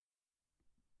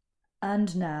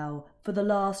And now, for the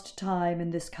last time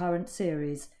in this current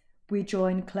series, we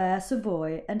join Clare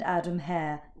Savoy and Adam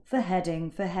Hare for Heading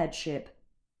for Headship.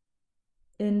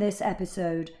 In this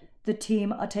episode, the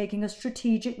team are taking a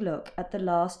strategic look at the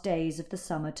last days of the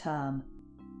summer term.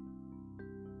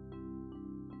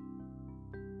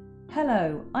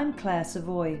 Hello, I'm Clare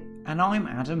Savoy. And I'm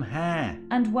Adam Hare.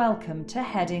 And welcome to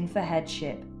Heading for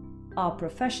Headship, our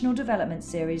professional development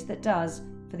series that does,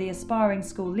 for the aspiring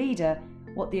school leader,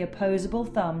 what the opposable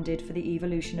thumb did for the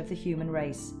evolution of the human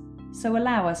race. So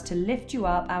allow us to lift you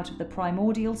up out of the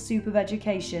primordial soup of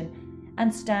education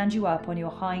and stand you up on your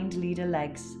hind leader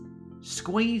legs.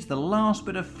 Squeeze the last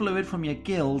bit of fluid from your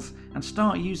gills and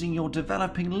start using your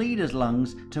developing leader's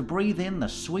lungs to breathe in the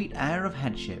sweet air of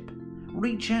headship.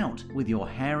 Reach out with your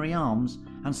hairy arms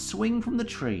and swing from the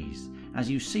trees as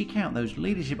you seek out those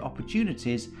leadership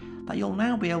opportunities that you'll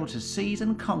now be able to seize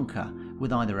and conquer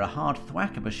with either a hard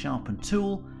thwack of a sharpened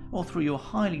tool or through your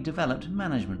highly developed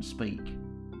management speak.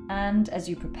 And as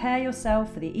you prepare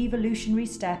yourself for the evolutionary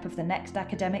step of the next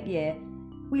academic year,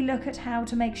 we look at how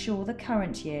to make sure the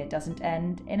current year doesn't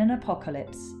end in an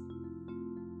apocalypse.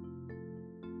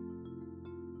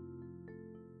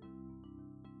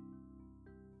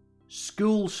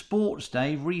 School Sports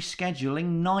Day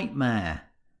rescheduling nightmare.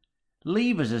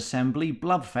 Leavers Assembly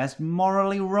blubfest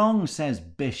morally wrong, says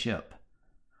Bishop.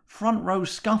 Front row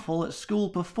scuffle at school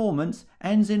performance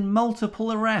ends in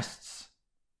multiple arrests.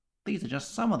 These are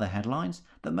just some of the headlines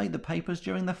that made the papers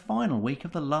during the final week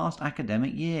of the last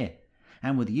academic year,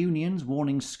 and with unions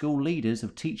warning school leaders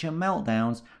of teacher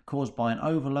meltdowns caused by an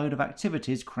overload of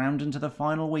activities crammed into the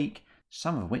final week,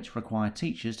 some of which require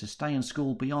teachers to stay in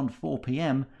school beyond 4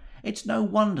 p.m, it's no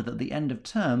wonder that the end of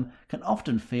term can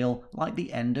often feel like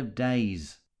the end of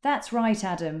days. That's right,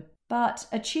 Adam, but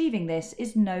achieving this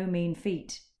is no mean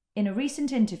feat. In a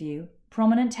recent interview,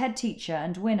 prominent head teacher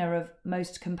and winner of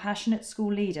Most Compassionate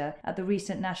School Leader at the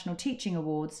recent National Teaching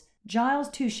Awards, Giles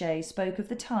Touche spoke of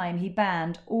the time he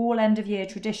banned all end-of-year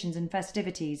traditions and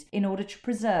festivities in order to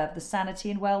preserve the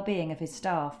sanity and well-being of his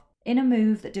staff. In a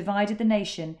move that divided the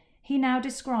nation, he now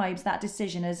describes that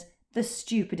decision as the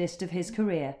stupidest of his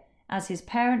career, as his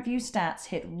parent view stats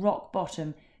hit rock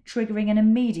bottom, triggering an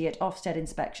immediate Ofsted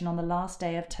inspection on the last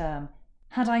day of term.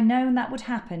 Had I known that would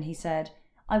happen, he said,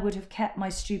 I would have kept my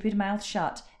stupid mouth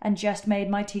shut and just made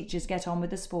my teachers get on with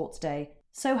the sports day.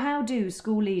 So how do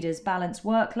school leaders balance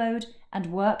workload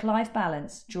and work-life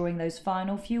balance during those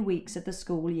final few weeks of the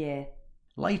school year?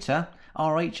 Later,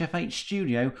 our HFH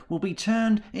studio will be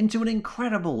turned into an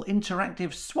incredible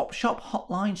interactive swap shop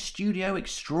hotline studio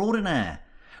extraordinaire.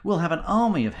 We'll have an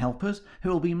army of helpers who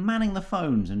will be manning the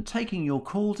phones and taking your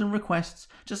calls and requests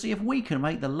to see if we can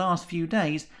make the last few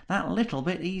days that little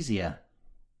bit easier.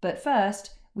 But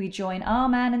first, we join our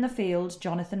man in the field,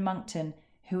 Jonathan Monkton,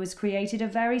 who has created a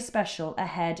very special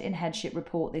Ahead in Headship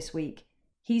report this week.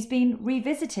 He's been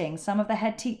revisiting some of the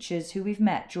head teachers who we've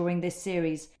met during this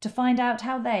series to find out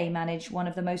how they manage one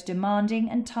of the most demanding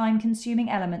and time-consuming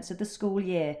elements of the school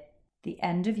year, the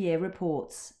end-of-year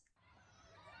reports.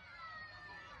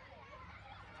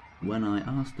 When I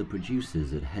asked the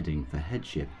producers at Heading for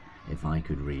Headship if I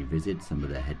could revisit some of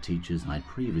the head teachers I'd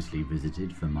previously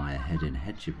visited for my Ahead in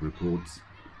Headship reports,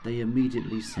 they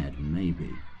immediately said maybe.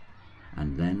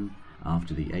 And then,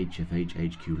 after the HFH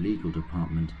HQ legal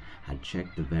department had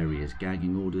checked the various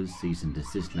gagging orders, cease and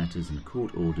desist letters and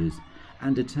court orders,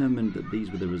 and determined that these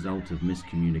were the result of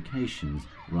miscommunications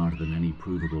rather than any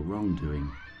provable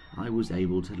wrongdoing, I was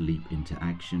able to leap into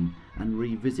action and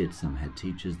revisit some head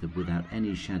teachers that without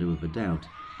any shadow of a doubt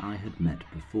I had met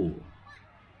before.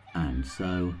 And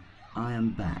so, I am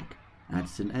back at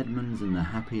St Edmunds and the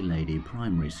Happy Lady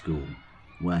Primary School,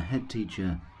 where head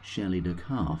teacher Shelley de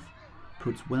Calf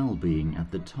puts well-being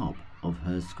at the top of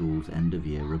her school's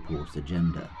end-of-year reports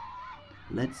agenda.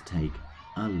 Let's take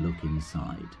a look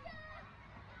inside.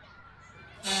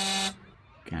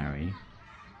 Gary,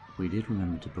 we did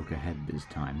remember to book ahead this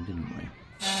time, didn't we?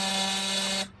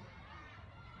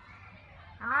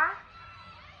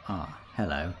 Hello?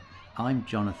 Hello. I'm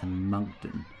Jonathan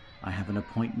Monkton. I have an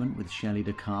appointment with Shelley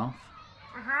de Calf.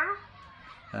 With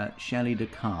who? Shelley de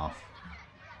Calf.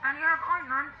 And you have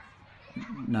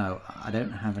ointment? No, I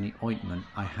don't have any ointment.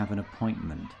 I have an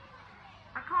appointment.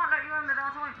 I can't let you in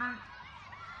without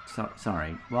ointment.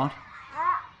 Sorry, what?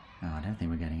 What? Oh, I don't think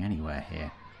we're getting anywhere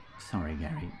here. Sorry,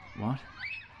 Gary. What?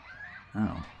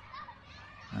 Oh.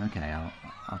 Okay,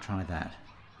 I'll try that.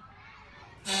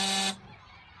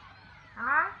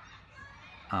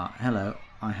 Hello? Hello.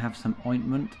 I have some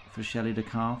ointment for Shelley de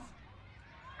Calf.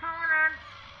 Come on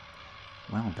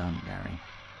in. Well done, Gary.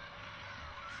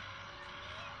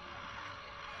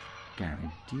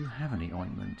 Gary, do you have any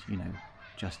ointment,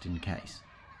 just in case?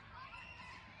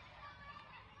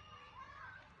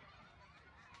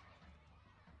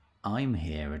 I'm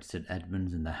here at St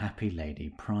Edmunds and the Happy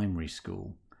Lady Primary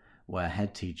School, where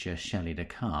head teacher Shelley de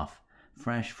Calf,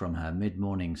 fresh from her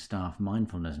mid-morning staff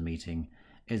mindfulness meeting,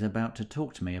 is about to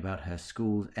talk to me about her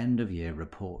school's end-of-year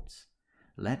reports.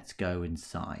 Let's go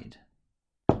inside.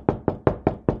 Open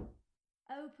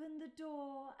the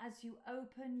door as you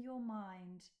open your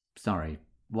mind. Sorry,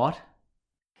 what?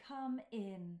 Come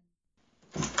in.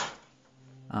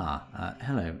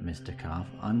 Hello, Mr. Calf.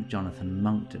 I'm Jonathan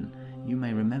Monkton. You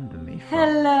may remember me from...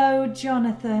 Hello,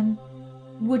 Jonathan.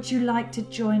 Would you like to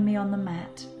join me on the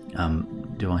mat?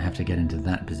 Do I have to get into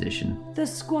that position? The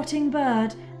squatting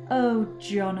bird? Oh,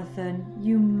 Jonathan,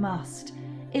 you must.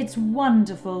 It's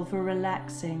wonderful for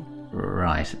relaxing.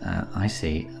 Right, I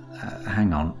see.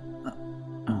 Hang on.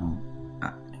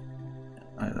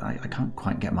 I can't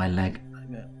quite get my leg...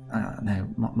 no,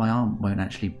 my arm won't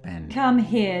actually bend. Come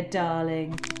here,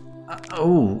 darling.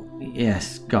 Oh,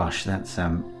 yes, gosh, that's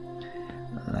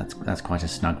quite a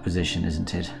snug position,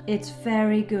 isn't it? It's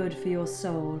very good for your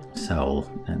soul. Soul,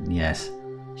 yes.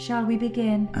 Shall we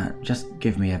begin? Just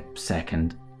give me a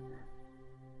second.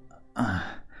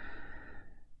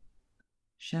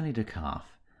 Shelley de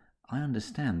Calf, I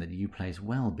understand that you place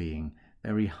well-being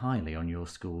very highly on your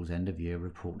school's end-of-year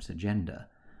reports agenda.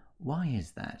 Why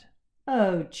is that?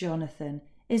 Oh, Jonathan,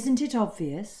 isn't it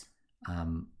obvious?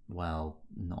 Well,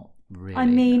 not really. I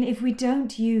mean, if we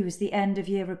don't use the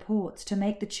end-of-year reports to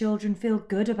make the children feel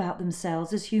good about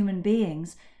themselves as human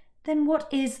beings, then what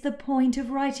is the point of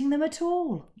writing them at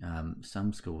all?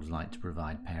 Some schools like to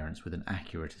provide parents with an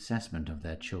accurate assessment of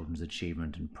their children's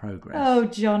achievement and progress. Oh,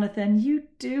 Jonathan, you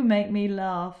do make me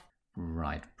laugh.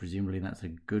 Right, presumably that's a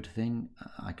good thing.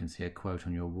 I can see a quote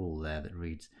on your wall there that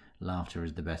reads, "Laughter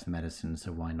is the best medicine,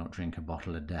 so why not drink a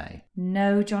bottle a day?"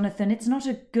 No, Jonathan, it's not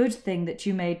a good thing that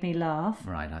you made me laugh.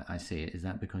 Right, I see. Is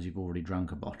that because you've already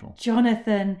drunk a bottle?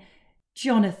 Jonathan,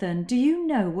 do you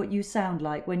know what you sound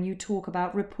like when you talk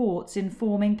about reports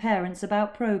informing parents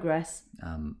about progress?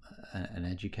 An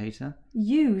educator?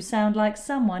 You sound like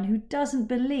someone who doesn't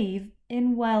believe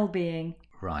in well-being.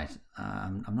 Right,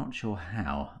 I'm not sure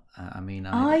how.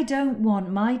 I don't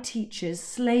want my teachers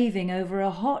slaving over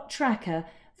a hot tracker,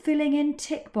 filling in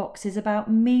tick boxes about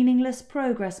meaningless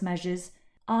progress measures.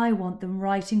 I want them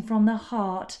writing from the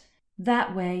heart.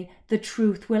 That way, the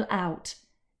truth will out.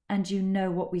 And you know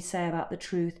what we say about the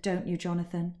truth, don't you,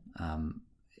 Jonathan?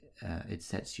 It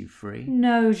sets you free?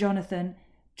 No, Jonathan.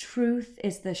 Truth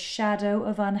is the shadow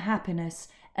of unhappiness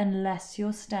unless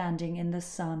you're standing in the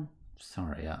sun.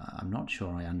 Sorry, I'm not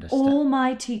sure I understand. All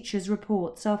my teachers'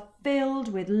 reports are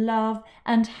filled with love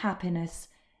and happiness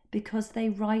because they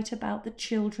write about the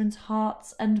children's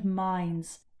hearts and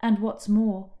minds. And what's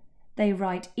more, they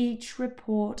write each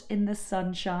report in the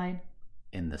sunshine.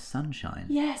 In the sunshine?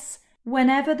 Yes.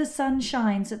 Whenever the sun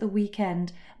shines at the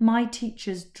weekend, my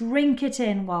teachers drink it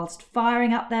in whilst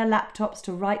firing up their laptops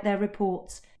to write their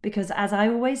reports. Because, as I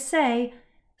always say,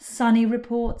 sunny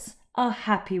reports are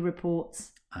happy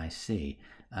reports. I see.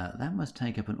 That must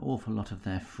take up an awful lot of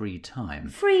their free time.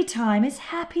 Free time is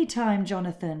happy time,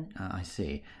 Jonathan. I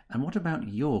see. And what about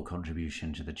your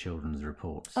contribution to the children's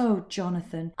reports? Oh,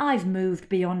 Jonathan, I've moved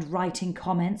beyond writing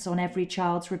comments on every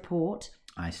child's report.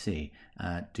 I see.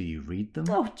 Do you read them?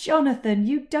 Oh, Jonathan,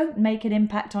 you don't make an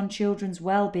impact on children's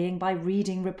well-being by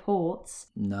reading reports.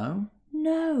 No?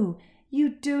 No, you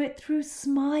do it through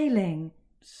smiling.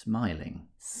 Smiling?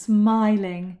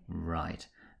 Smiling. Right.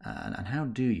 And how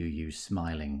do you use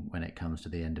smiling when it comes to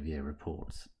the end-of-year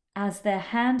reports? As they're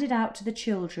handed out to the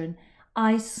children,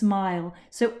 I smile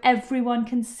so everyone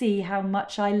can see how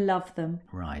much I love them.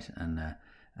 Right. And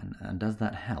does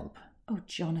that help? Oh,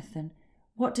 Jonathan,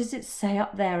 what does it say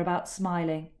up there about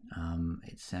smiling?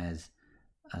 It says,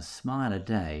 "A smile a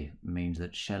day means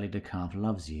that Shelley de Calf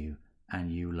loves you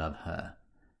and you love her."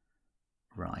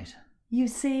 Right. You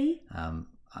see?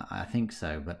 I think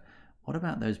so, but what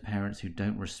about those parents who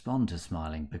don't respond to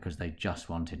smiling because they just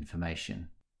want information?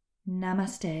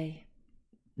 Namaste.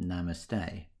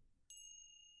 Namaste.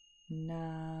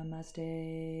 Namaste.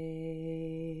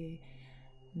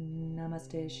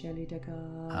 Namaste, Shelley de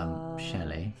Calf.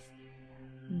 Shelley?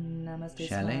 Namaste,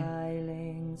 Shelley?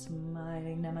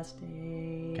 Smiling,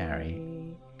 namaste.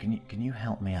 Gary, can you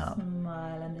help me up?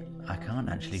 Smile and they love I can't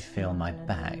you, actually feel my smile and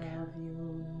back. they love you.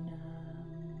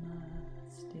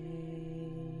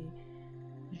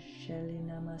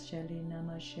 Namaste.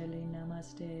 Shelley,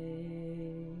 namaste.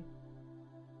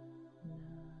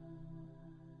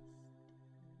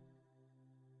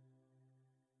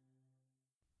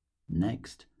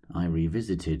 Next, I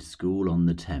revisited School on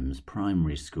the Thames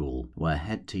Primary School, where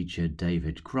head teacher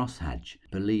David Crosshatch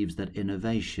believes that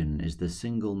innovation is the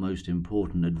single most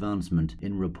important advancement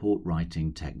in report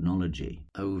writing technology.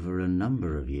 Over a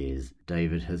number of years,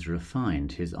 David has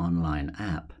refined his online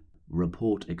app,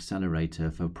 Report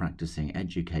Accelerator for Practicing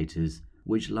Educators,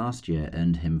 which last year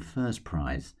earned him first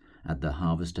prize at the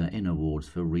Harvester Inn Awards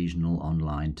for Regional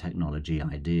Online Technology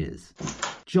Ideas.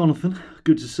 Jonathan,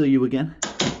 good to see you again.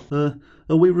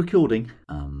 Are we recording?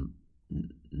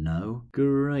 No.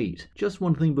 Great. Just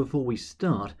one thing before we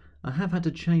start. I have had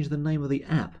to change the name of the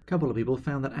app. A couple of people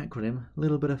found that acronym a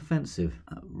little bit offensive.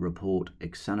 Report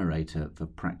Accelerator for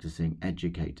Practicing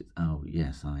Educators. Oh,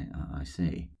 yes, I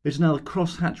see. It's now the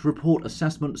Crosshatch Report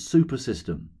Assessment Super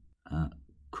System.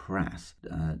 Crass.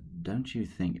 Don't you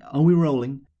think... Are we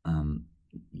rolling?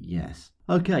 Yes.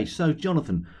 Okay, so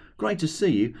Jonathan, great to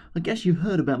see you. I guess you've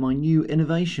heard about my new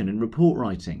innovation in report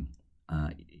writing.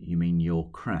 You mean you're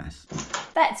crass?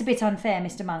 That's a bit unfair,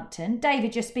 Mr. Monkton.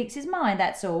 David just speaks his mind,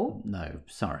 that's all. No,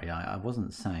 sorry, I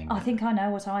wasn't saying I that. think I know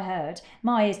what I heard.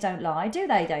 My ears don't lie, do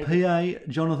they, David? PA,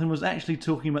 Jonathan was actually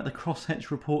talking about the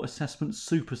Crosshatch Report Assessment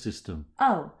Super System.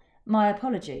 Oh, my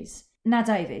apologies. Now,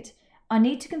 David, I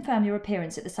need to confirm your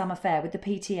appearance at the summer fair with the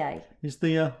PTA. Is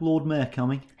the Lord Mayor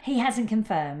coming? He hasn't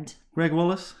confirmed. Greg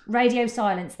Wallace? Radio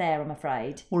silence there, I'm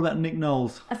afraid. What about Nick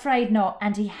Knowles? Afraid not,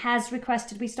 and he has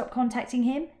requested we stop contacting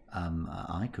him.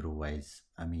 I could always...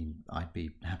 I'd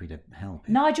be happy to help.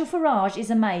 Nigel Farage is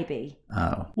a maybe.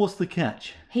 Oh. What's the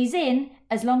catch? He's in,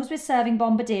 as long as we're serving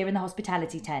Bombardier in the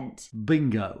hospitality tent.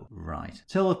 Bingo. Right.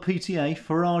 Tell the PTA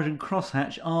Farage and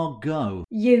Crosshatch are go.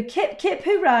 You kip kip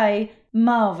hooray.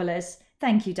 Marvellous.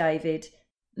 Thank you, David.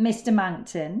 Mr.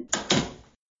 Monkton.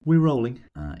 We're rolling.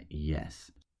 Yes.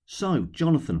 So,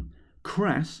 Jonathan,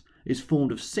 crass is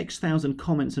formed of 6,000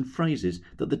 comments and phrases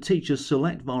that the teachers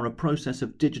select via a process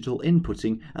of digital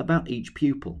inputting about each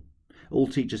pupil. All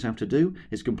teachers have to do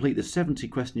is complete the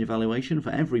 70-question evaluation for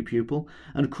every pupil,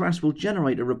 and crass will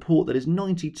generate a report that is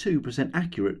 92%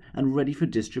 accurate and ready for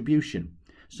distribution,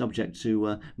 subject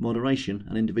to moderation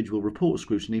and individual report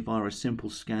scrutiny via a simple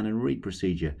scan and read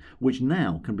procedure, which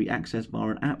now can be accessed via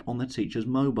an app on the teachers'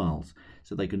 mobiles,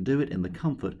 so they can do it in the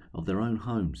comfort of their own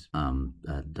homes.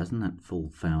 Doesn't that fall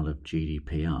foul of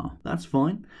GDPR? That's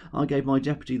fine. I gave my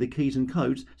deputy the keys and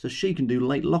codes so she can do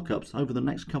late lockups over the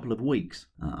next couple of weeks.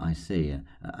 I see.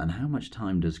 And how much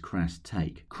time does crass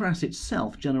take? Crass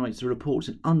itself generates the reports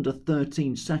in under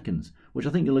 13 seconds, which I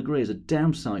think you'll agree is a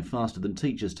damn sight faster than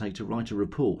teachers take to write a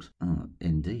report.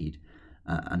 Indeed.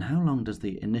 And how long does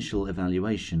the initial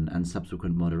evaluation and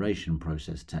subsequent moderation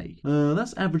process take?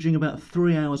 That's averaging about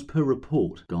 3 hours per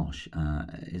report. Gosh,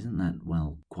 isn't that,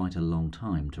 well, quite a long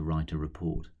time to write a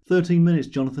report? 13 minutes,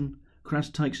 Jonathan. Crass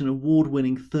takes an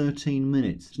award-winning 13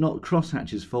 minutes. It's not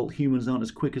Crosshatch's fault humans aren't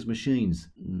as quick as machines.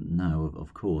 No,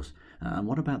 of course. And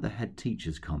what about the head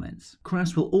teacher's comments?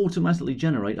 Crass will automatically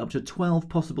generate up to 12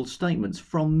 possible statements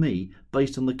from me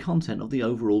based on the content of the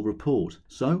overall report.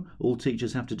 So, all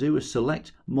teachers have to do is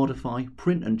select, modify,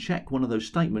 print and check one of those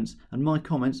statements, and my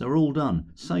comments are all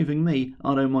done, saving me,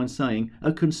 I don't mind saying,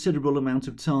 a considerable amount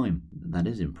of time. That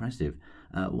is impressive.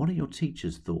 What are your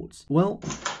teachers' thoughts? Well,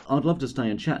 I'd love to stay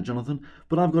and chat, Jonathan,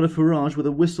 but I've got a Farage with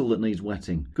a whistle that needs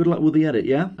wetting. Good luck with the edit,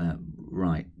 yeah?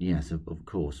 Right, yes, of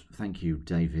course. Thank you,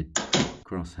 David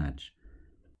Crosshatch.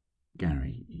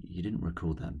 Gary, you didn't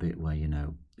record that bit where,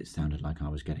 it sounded like I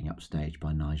was getting upstaged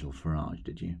by Nigel Farage,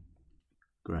 did you?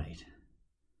 Great.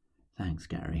 Thanks,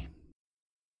 Gary.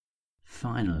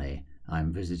 Finally,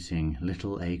 I'm visiting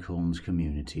Little Acorns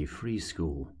Community Free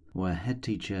School, where head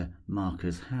teacher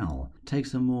Marcus Howell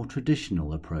takes a more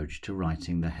traditional approach to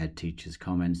writing the head teacher's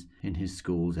comments in his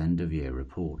school's end-of-year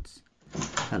reports.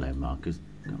 Hello, Marcus.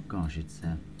 Gosh, it's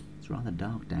rather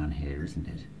dark down here, isn't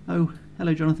it? Oh,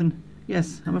 hello, Jonathan.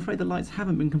 Yes, I'm afraid the lights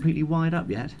haven't been completely wired up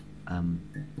yet.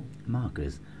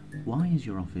 Marcus, why is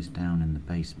your office down in the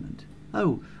basement?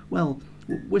 Oh, well,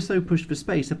 we're so pushed for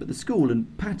space up at the school,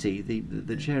 and Patty,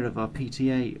 the chair of our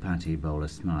PTA... Patty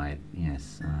Bowler-Smythe,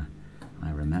 yes, I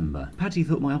remember. Patty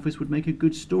thought my office would make a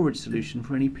good storage solution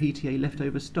for any PTA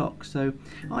leftover stock, so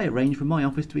I arranged for my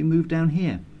office to be moved down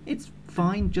here. It's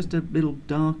fine, just a little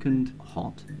dark and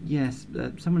hot. Yes,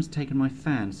 someone's taken my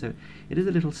fan, so it is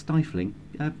a little stifling.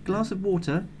 Glass of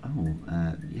water? Oh,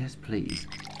 yes, please.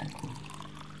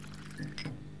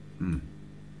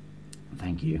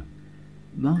 Thank you.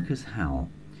 Marcus Howell,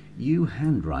 you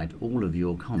handwrite all of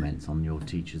your comments on your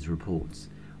teachers' reports.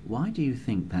 Why do you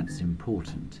think that's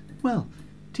important? Well,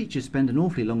 teachers spend an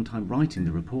awfully long time writing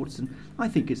the reports, and I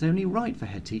think it's only right for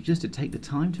head teachers to take the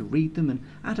time to read them and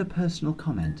add a personal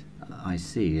comment. I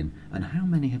see. And how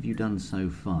many have you done so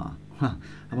far? Well,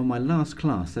 I'm on my last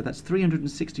class, so that's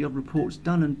 360 odd reports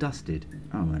done and dusted.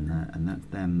 Oh, and that's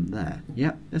them there.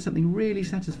 Yep, there's something really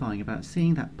satisfying about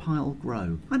seeing that pile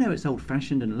grow. I know it's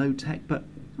old-fashioned and low-tech, but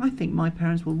I think my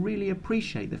parents will really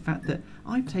appreciate the fact that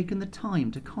I've taken the time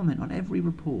to comment on every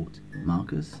report.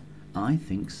 Marcus, I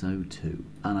think so too.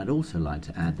 And I'd also like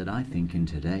to add that I think in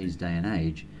today's day and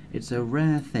age, it's a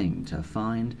rare thing to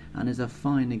find and is a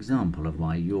fine example of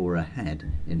why you're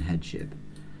ahead in headship.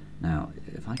 Now,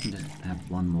 if I can just have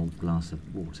one more glass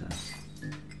of water.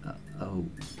 Oh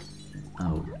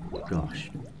gosh,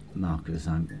 Marcus,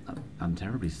 I'm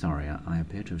terribly sorry. I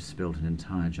appear to have spilt an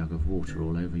entire jug of water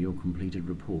all over your completed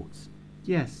reports.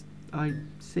 Yes, I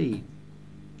see.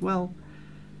 Well,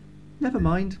 never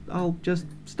mind. I'll just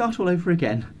start all over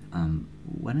again.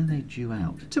 When are they due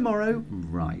out? Tomorrow.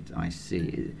 Right, I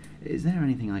see. Is there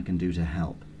anything I can do to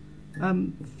help?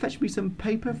 Fetch me some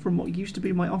paper from what used to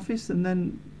be my office and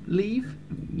then leave?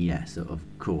 Yes, of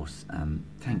course.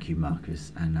 Thank you,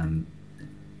 Marcus, and,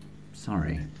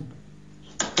 sorry.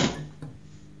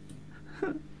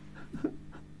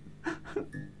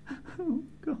 Oh,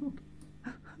 God.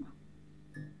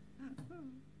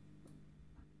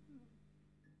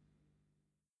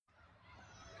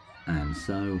 And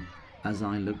so, as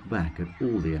I look back at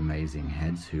all the amazing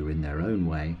heads who, in their own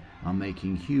way, are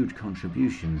making huge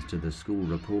contributions to the school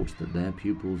reports that their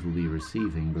pupils will be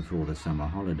receiving before the summer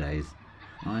holidays,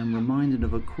 I am reminded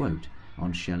of a quote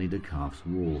on Shelley de Calf's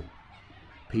wall.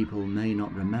 People may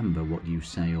not remember what you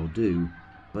say or do,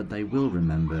 but they will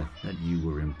remember that you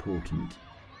were important.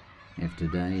 If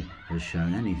today has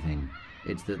shown anything,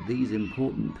 it's that these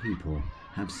important people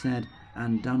have said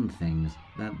and done things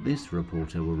that this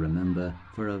reporter will remember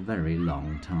for a very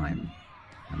long time.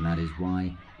 And that is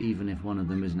why, even if one of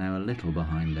them is now a little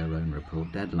behind their own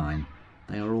report deadline,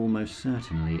 they are almost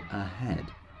certainly ahead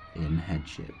in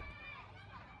headship.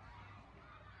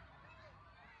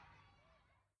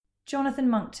 Jonathan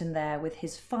Monkton there with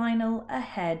his final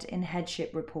Ahead in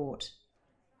Headship report.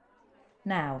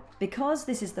 Now, because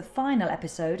this is the final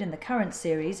episode in the current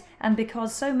series, and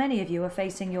because so many of you are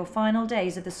facing your final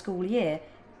days of the school year,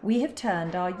 we have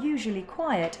turned our usually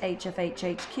quiet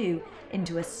HFH HQ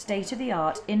into a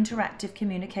state-of-the-art interactive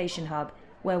communication hub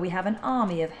where we have an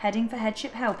army of Heading for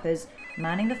Headship helpers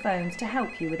manning the phones to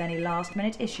help you with any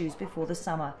last-minute issues before the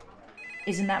summer.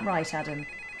 Isn't that right, Adam?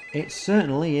 It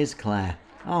certainly is, Claire.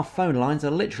 Our phone lines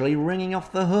are literally ringing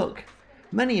off the hook.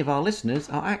 Many of our listeners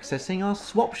are accessing our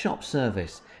swap shop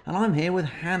service, and I'm here with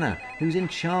Hannah, who's in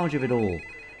charge of it all.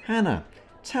 Hannah,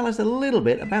 tell us a little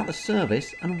bit about the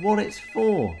service and what it's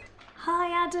for.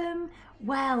 Hi, Adam.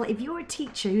 Well, if you're a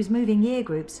teacher who's moving year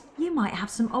groups, you might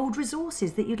have some old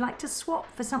resources that you'd like to swap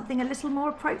for something a little more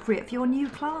appropriate for your new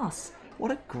class.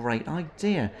 What a great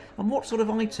idea. And what sort of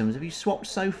items have you swapped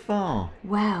so far?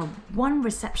 Well, one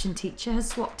reception teacher has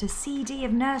swapped a CD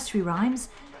of nursery rhymes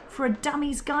for a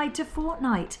Dummy's Guide to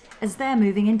Fortnite as they're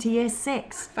moving into Year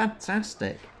 6.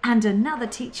 Fantastic. And another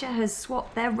teacher has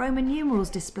swapped their Roman numerals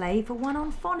display for one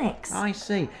on phonics. I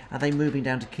see. Are they moving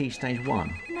down to Key Stage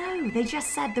 1? No, they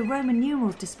just said the Roman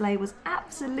numerals display was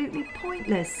absolutely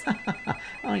pointless.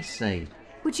 I see.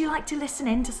 Would you like to listen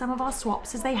in to some of our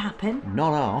swaps as they happen?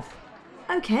 Not off.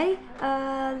 Okay,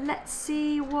 let's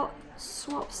see what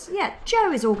swaps... Yeah,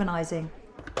 Joe is organising.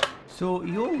 So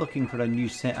you're looking for a new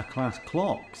set of class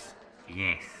clocks?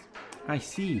 Yes. I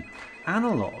see.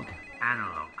 Analogue?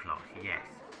 Analog clocks, yes.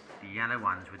 The yellow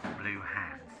ones with the blue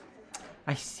hands.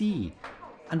 I see.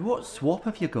 And what swap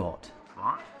have you got?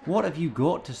 What? What have you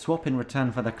got to swap in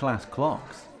return for the class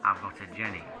clocks? I've got a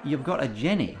Jenny. You've got a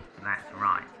Jenny? That's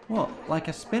right. What, like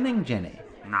a spinning Jenny?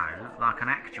 No, like an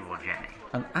actual Jenny.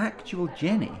 An actual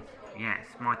Jenny? Yes,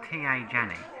 my TA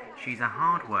Jenny. She's a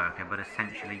hard worker but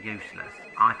essentially useless.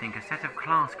 I think a set of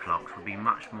class clocks would be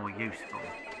much more useful.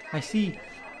 I see.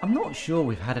 I'm not sure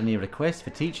we've had any requests for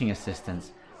teaching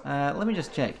assistants. Let me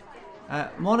just check.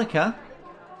 Monica?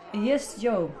 Yes,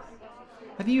 Joe.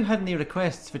 Have you had any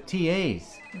requests for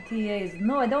TAs? TAs?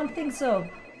 No, I don't think so.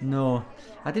 No,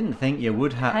 I didn't think you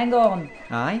would have. Hang on.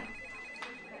 Aye?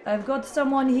 I've got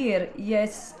someone here.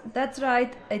 Yes, that's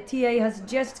right. A TA has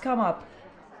just come up.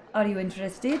 Are you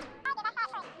interested?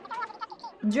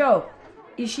 Joe,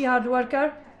 is she a hard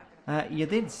worker? You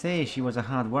did say she was a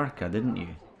hard worker, didn't you?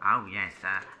 Oh yes,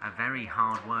 a very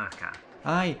hard worker.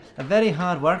 Aye, a very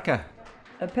hard worker.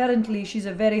 Apparently she's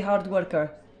a very hard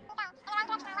worker.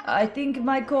 I think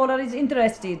my caller is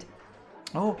interested.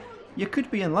 Oh, you could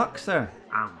be in luck, sir.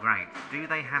 Oh great, do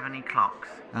they have any clocks?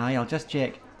 Aye, I'll just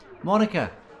check.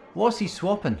 Monica, what's he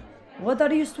swapping? What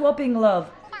are you swapping, love?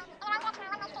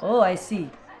 Oh, I see.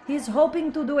 He's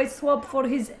hoping to do a swap for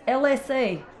his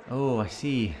LSA. Oh, I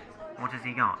see. What has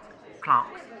he got?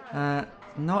 Clocks?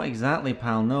 Not exactly,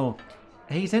 pal, no.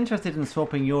 He's interested in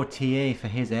swapping your TA for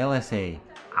his LSA.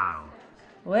 Oh.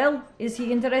 Well, is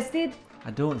he interested?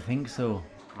 I don't think so.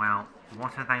 Well,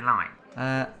 what are they like?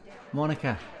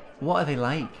 Monica, what are they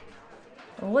like?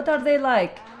 What are they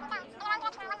like?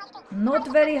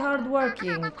 Not very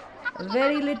hardworking,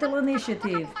 very little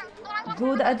initiative,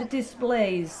 good at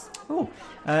displays. Oh,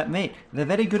 mate, they're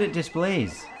very good at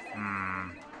displays.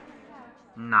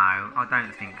 No, I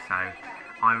don't think so.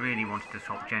 I really wanted to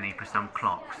swap Jenny for some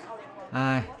clocks.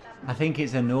 I think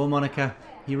it's a no, Monica.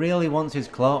 He really wants his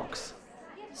clocks.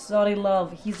 Sorry,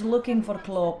 love, he's looking for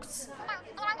clocks.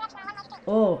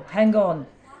 Oh, hang on.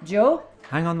 Joe?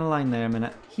 Hang on the line there a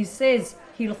minute. He says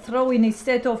he'll throw in a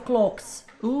set of clocks.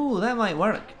 Ooh, that might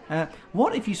work.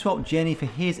 What if you swap Jenny for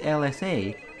his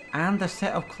LSA and a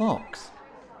set of clocks?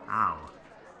 Oh,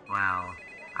 well,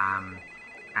 and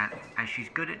she's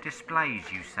good at displays,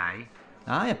 you say?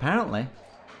 Aye, apparently.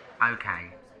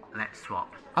 Okay, let's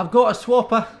swap. I've got a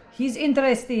swapper. He's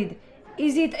interested.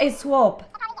 Is it a swap?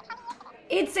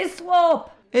 It's a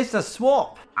swap! It's a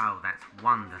swap. Oh, that's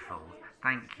wonderful.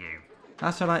 Thank you.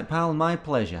 That's alright, pal, my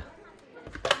pleasure.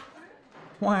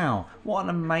 Wow, what an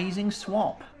amazing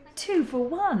swap. 2 for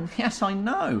 1. Yes, I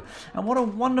know. And what a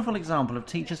wonderful example of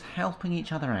teachers helping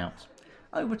each other out.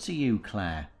 Over to you,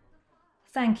 Claire.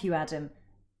 Thank you, Adam.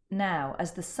 Now,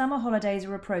 as the summer holidays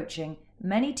are approaching,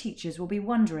 many teachers will be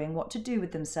wondering what to do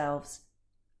with themselves.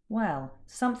 Well,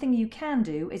 something you can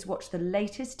do is watch the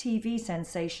latest TV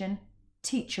sensation,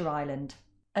 Teacher Island,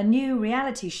 a new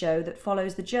reality show that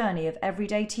follows the journey of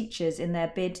everyday teachers in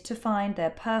their bid to find their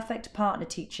perfect partner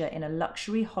teacher in a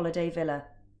luxury holiday villa.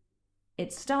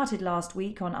 It started last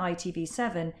week on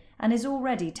ITV7 and is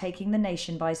already taking the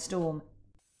nation by storm.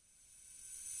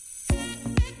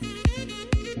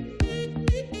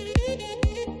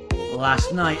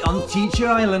 Last night on Teacher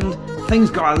Island,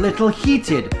 things got a little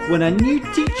heated when a new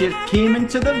teacher came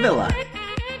into the villa.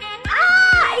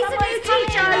 He's a new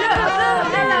teacher! Look,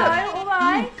 hello, all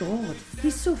right? Oh my God,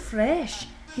 he's so fresh.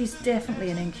 He's definitely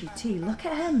an NQT. Look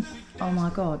at him. Oh my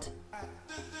God.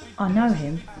 I know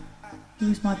him. He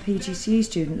was my PGCE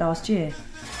student last year.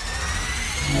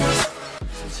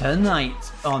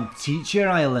 Tonight on Teacher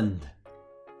Island.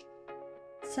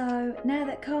 So, now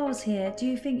that Carl's here, do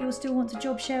you think you'll still want to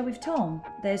job share with Tom?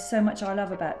 There's so much I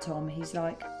love about Tom. He's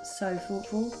like, so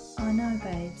thoughtful. I know,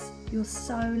 babes. You're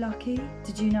so lucky.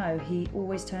 Did you know he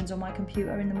always turns on my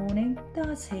computer in the morning?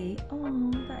 Does he? Oh,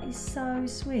 that is so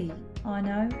sweet. I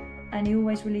know. And he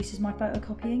always releases my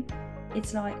photocopying.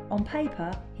 It's like, on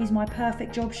paper, he's my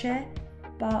perfect job share.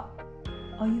 But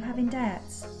are you having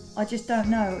doubts? I just don't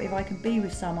know if I can be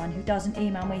with someone who doesn't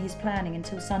email me his planning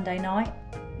until Sunday night.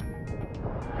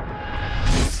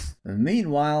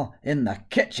 Meanwhile, in the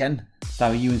kitchen.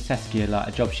 So you and Saskia like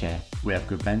a job share? We have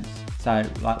good vents. So,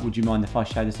 would you mind if I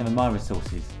showed her some of my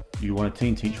resources? You want a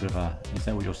team teach with her? Is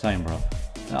that what you're saying, bro?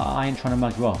 I ain't trying to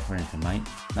mug you off or anything, mate.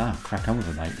 No, crack on with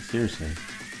it, mate. Seriously.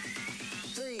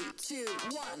 3, 2,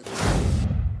 1.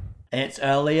 It's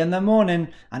early in the morning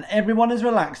and everyone is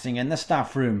relaxing in the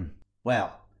staff room.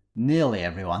 Well, nearly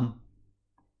everyone.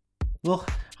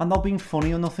 Look, I'm not being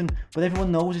funny or nothing, but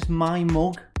everyone knows it's my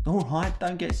mug. Alright,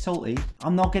 don't get salty.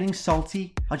 I'm not getting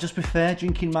salty. I just prefer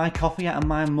drinking my coffee out of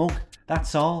my mug.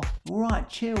 That's all. Alright,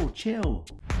 chill.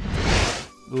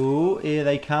 Oh, here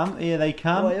they come.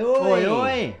 Oi, oi.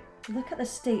 Oi. Look at the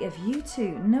state of you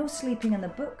two. No sleeping in the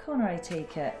book corner, I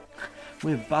take it.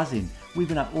 We're buzzing. We've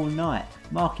been up all night,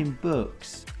 marking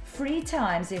books. 3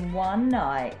 times in one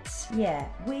night. Yeah,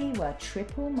 we were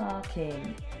triple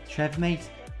marking. Trev, mate,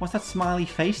 what's that smiley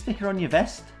face sticker on your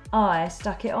vest? I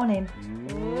stuck it on him.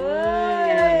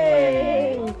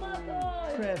 Hey. Oh my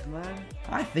God. Trev, man.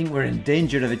 I think we're in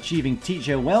danger of achieving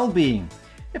teacher well-being.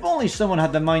 If only someone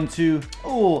had the mind to,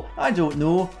 I don't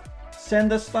know,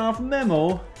 send a staff memo.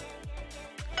 Oh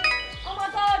my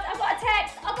God, I've got a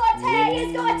text.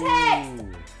 He's got a text.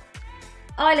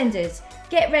 Islanders,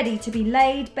 get ready to be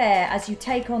laid bare as you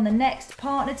take on the next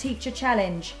Partner Teacher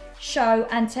Challenge. Show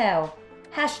and tell.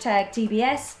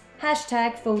 #TBS.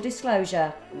 #full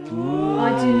disclosure. Ooh.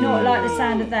 I do not like the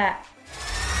sound of that.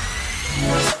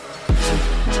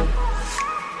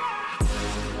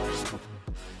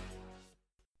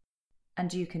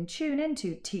 And you can tune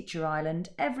into Teacher Island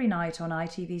every night on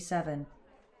ITV7.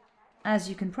 As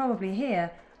you can probably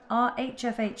hear, our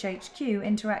HFHHQ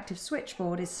interactive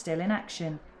switchboard is still in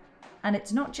action. And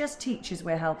it's not just teachers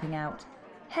we're helping out.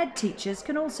 Head teachers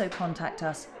can also contact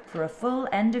us for a full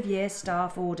end-of-year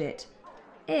staff audit.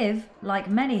 If, like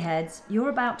many heads, you're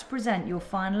about to present your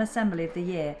final assembly of the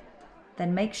year,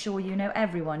 then make sure you know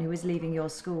everyone who is leaving your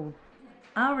school.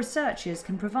 Our researchers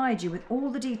can provide you with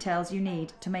all the details you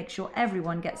need to make sure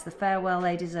everyone gets the farewell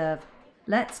they deserve.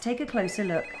 Let's take a closer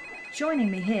look.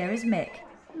 Joining me here is Mick.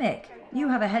 Mick, you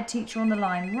have a head teacher on the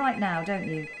line right now, don't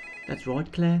you? That's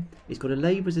right, Claire. He's got a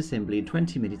labourers' assembly in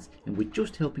 20 minutes and we're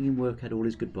just helping him work out all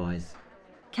his goodbyes.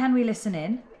 Can we listen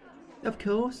in? Of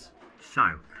course.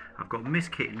 So, I've got Miss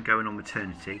Kitten going on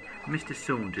maternity, Mr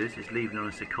Saunders is leaving on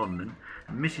a secondment,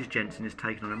 and Mrs Jensen has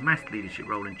taken on a maths leadership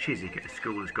role in Chiswick at a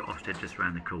school that's got Ofsted just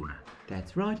round the corner.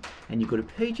 That's right. And you've got a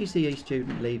PGCE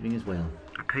student leaving as well.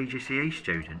 A PGCE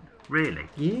student? Really?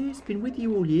 Yes, been with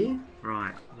you all year.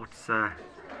 Right, what's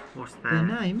Their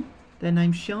name? Their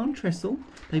name's Sian Tressel.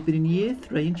 They've been in year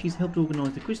 3 and she's helped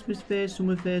organise the Christmas fair,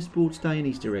 summer fair, sports day and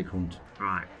Easter egg hunt.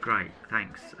 Right, great,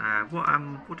 thanks.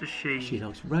 What does she... She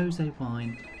likes rosé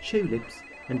wine, tulips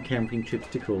and camping trips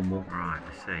to Cornwall. Right,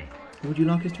 I see. Would you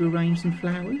like us to arrange some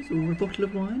flowers or a bottle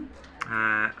of wine?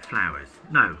 Flowers.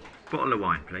 No, bottle of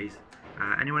wine, please.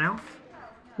 Anyone else?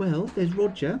 Well, there's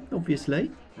Roger, obviously.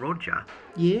 Roger?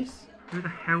 Yes. Who the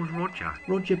hell's Roger?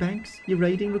 Roger Banks, your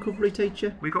reading recovery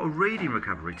teacher. We've got a reading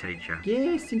recovery teacher.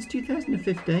 Yes, since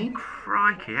 2015.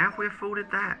 Crikey, have we afforded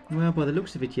that? Well, by the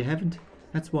looks of it, you haven't.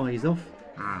 That's why he's off.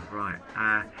 Ah, right.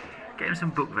 Get him some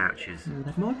book vouchers. Well,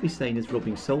 that might be seen as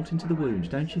rubbing salt into the wound,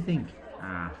 don't you think?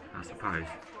 I suppose.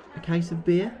 A case of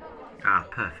beer? Ah,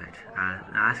 perfect. Now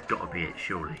that's got to be it,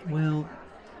 surely. Well,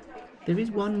 there is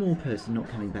one more person not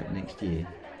coming back next year.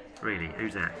 Really?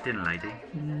 Who's that? Dinner lady?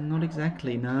 Not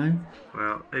exactly, no.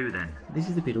 Well, who then? This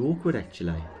is a bit awkward,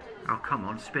 actually. Oh, come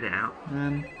on, spit it out.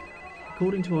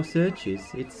 According to our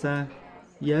searches, it's,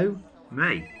 you.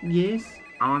 Me? Yes.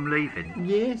 I'm leaving.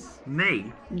 Yes.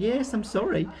 Me? Yes, I'm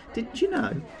sorry. Didn't you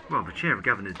know? Well, the Chair of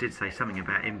Governors did say something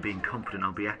about him being confident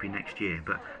I'll be happy next year,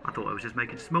 but I thought I was just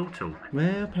making small talk.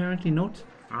 Well, apparently not.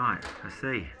 Right, I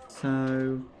see.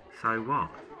 So what?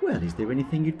 Well, is there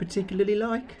anything you'd particularly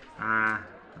like?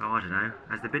 I don't know.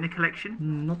 Has there been a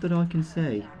collection? Not that I can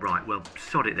see. Right, well,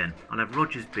 sod it then. I'll have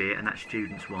Roger's beer and that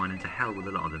student's wine, and to hell with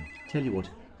a lot of them. Tell you what,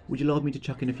 would you like me to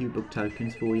chuck in a few book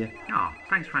tokens for you? Oh,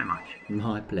 thanks very much.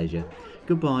 My pleasure.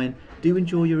 Goodbye, and do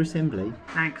enjoy your assembly.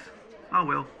 Thanks. I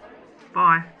will.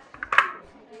 Bye.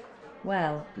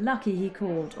 Well, lucky he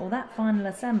called, or that final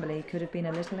assembly could have been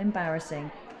a little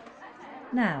embarrassing.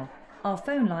 Now, our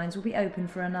phone lines will be open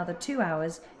for another 2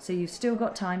 hours, so you've still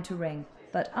got time to ring.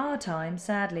 But our time,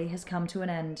 sadly, has come to an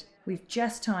end. We've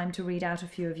just time to read out a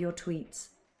few of your tweets.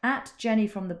 At Jenny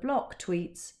from the Block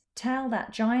tweets, "Tell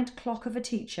that giant clock of a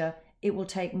teacher it will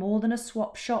take more than a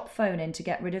swap shop phone-in to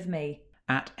get rid of me."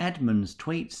 At Edmonds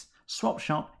tweets, "Swap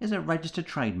shop is a registered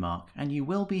trademark and you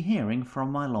will be hearing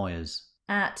from my lawyers."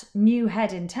 At New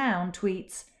Head in Town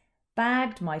tweets,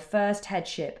 "Bagged my first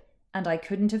headship and I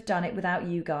couldn't have done it without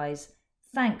you guys.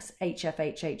 Thanks,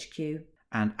 HFHHQ."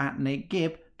 And at Nick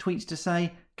Gibb tweets to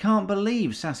say, "Can't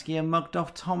believe Saskia mugged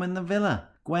off Tom in the villa.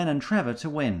 Gwen and Trevor to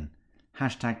win.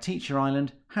 Hashtag Teacher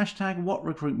Island, hashtag what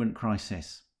recruitment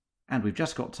crisis." And we've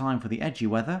just got time for the edgy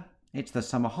weather. It's the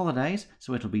summer holidays,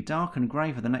 so it'll be dark and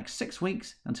grey for the next 6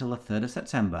 weeks until the 3rd of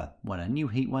September, when a new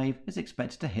heatwave is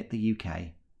expected to hit the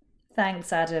UK.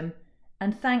 Thanks, Adam.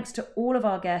 And thanks to all of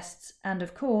our guests and,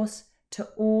 of course, to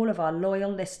all of our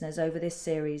loyal listeners over this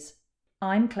series.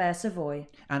 I'm Clare Savoy.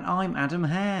 And I'm Adam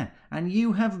Hare, and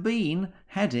you have been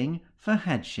heading for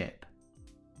Headship.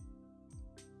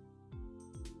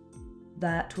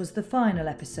 That was the final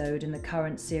episode in the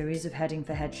current series of Heading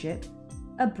for Headship,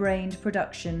 a brained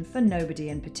production for nobody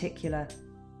in particular.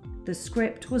 The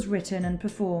script was written and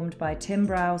performed by Tim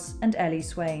Browse and Ellie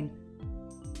Swain.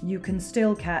 You can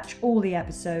still catch all the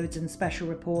episodes and special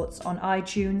reports on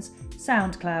iTunes,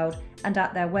 SoundCloud, and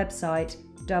at their website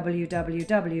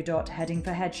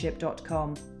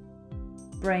www.headingforheadship.com.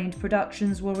 Brained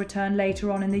Productions will return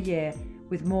later on in the year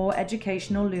with more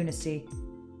educational lunacy.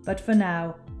 But for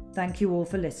now, thank you all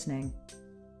for listening.